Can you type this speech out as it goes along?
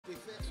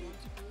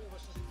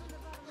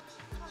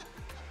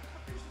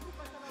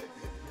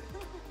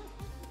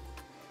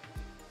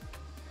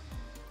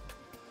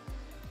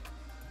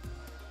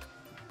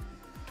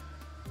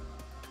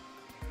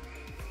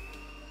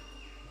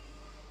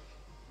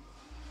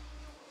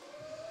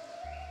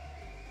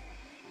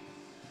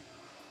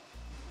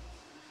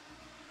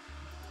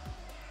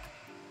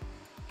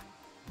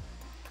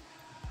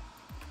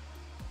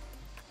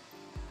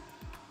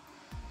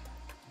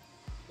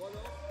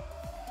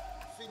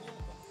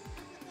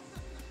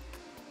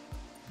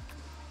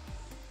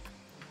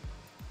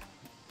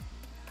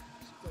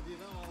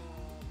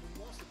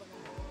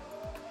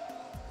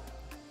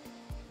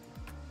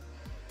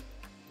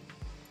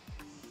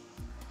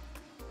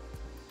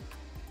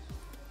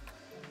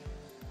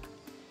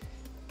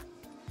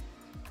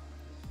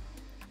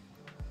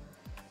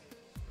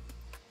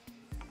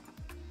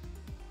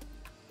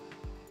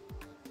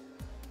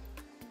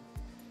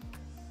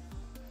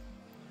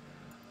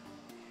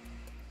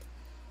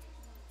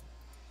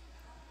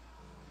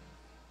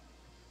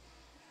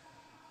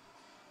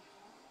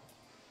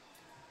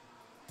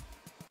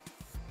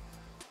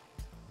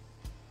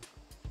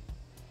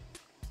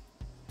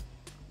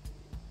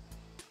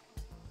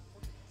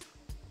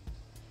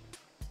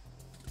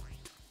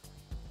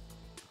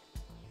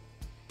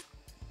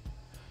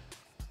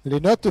Les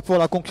notes pour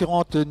la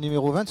concurrente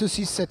numéro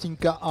 26,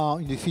 Satinka A,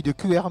 une fille de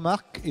QR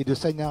Mark et de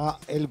Sainara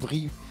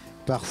Elbri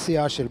par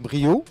CH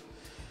Elbrio,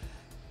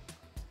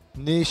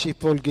 née chez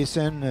Paul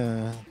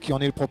Gessen, qui en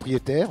est le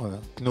propriétaire,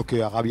 Knoke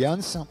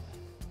Arabians.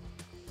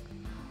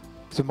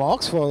 The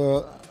marks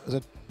for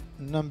the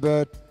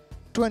number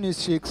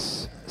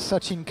 26,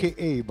 Satinka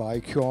A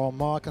by QR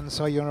Mark and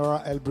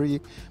Sainara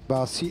Elbri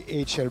by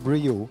CH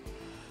Elbrio,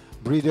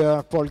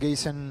 breeder Paul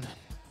Gessen,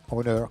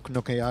 owner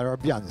Knoke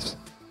Arabians.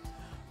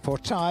 For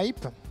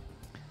type,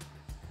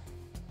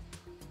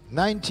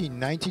 19,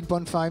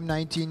 19.5,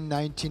 19,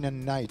 19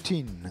 and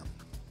 19.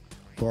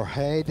 For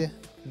head,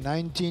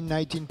 19,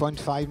 19.5,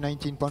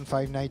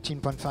 19.5,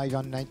 19.5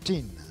 and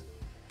 19.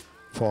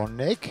 For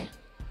neck,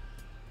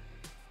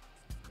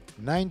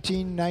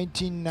 19,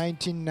 19,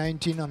 19,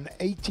 19 and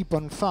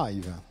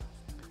 80.5.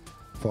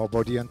 For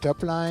body and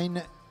top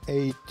line,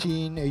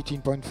 18,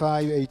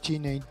 18.5,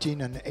 18,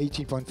 18 and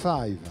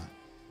 18.5.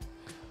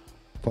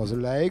 For the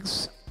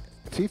legs,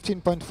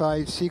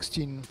 15.5,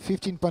 16,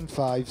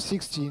 15.5,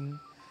 16,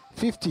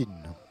 15.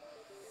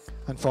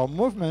 And for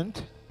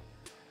movement,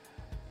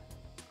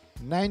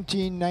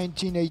 19,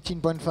 19,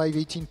 18.5,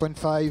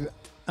 18.5,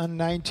 and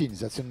 19.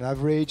 That's an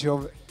average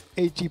of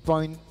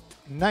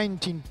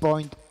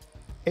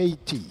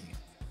 19.80.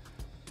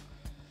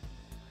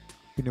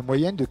 Une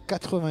moyenne de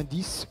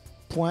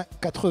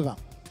 90.80.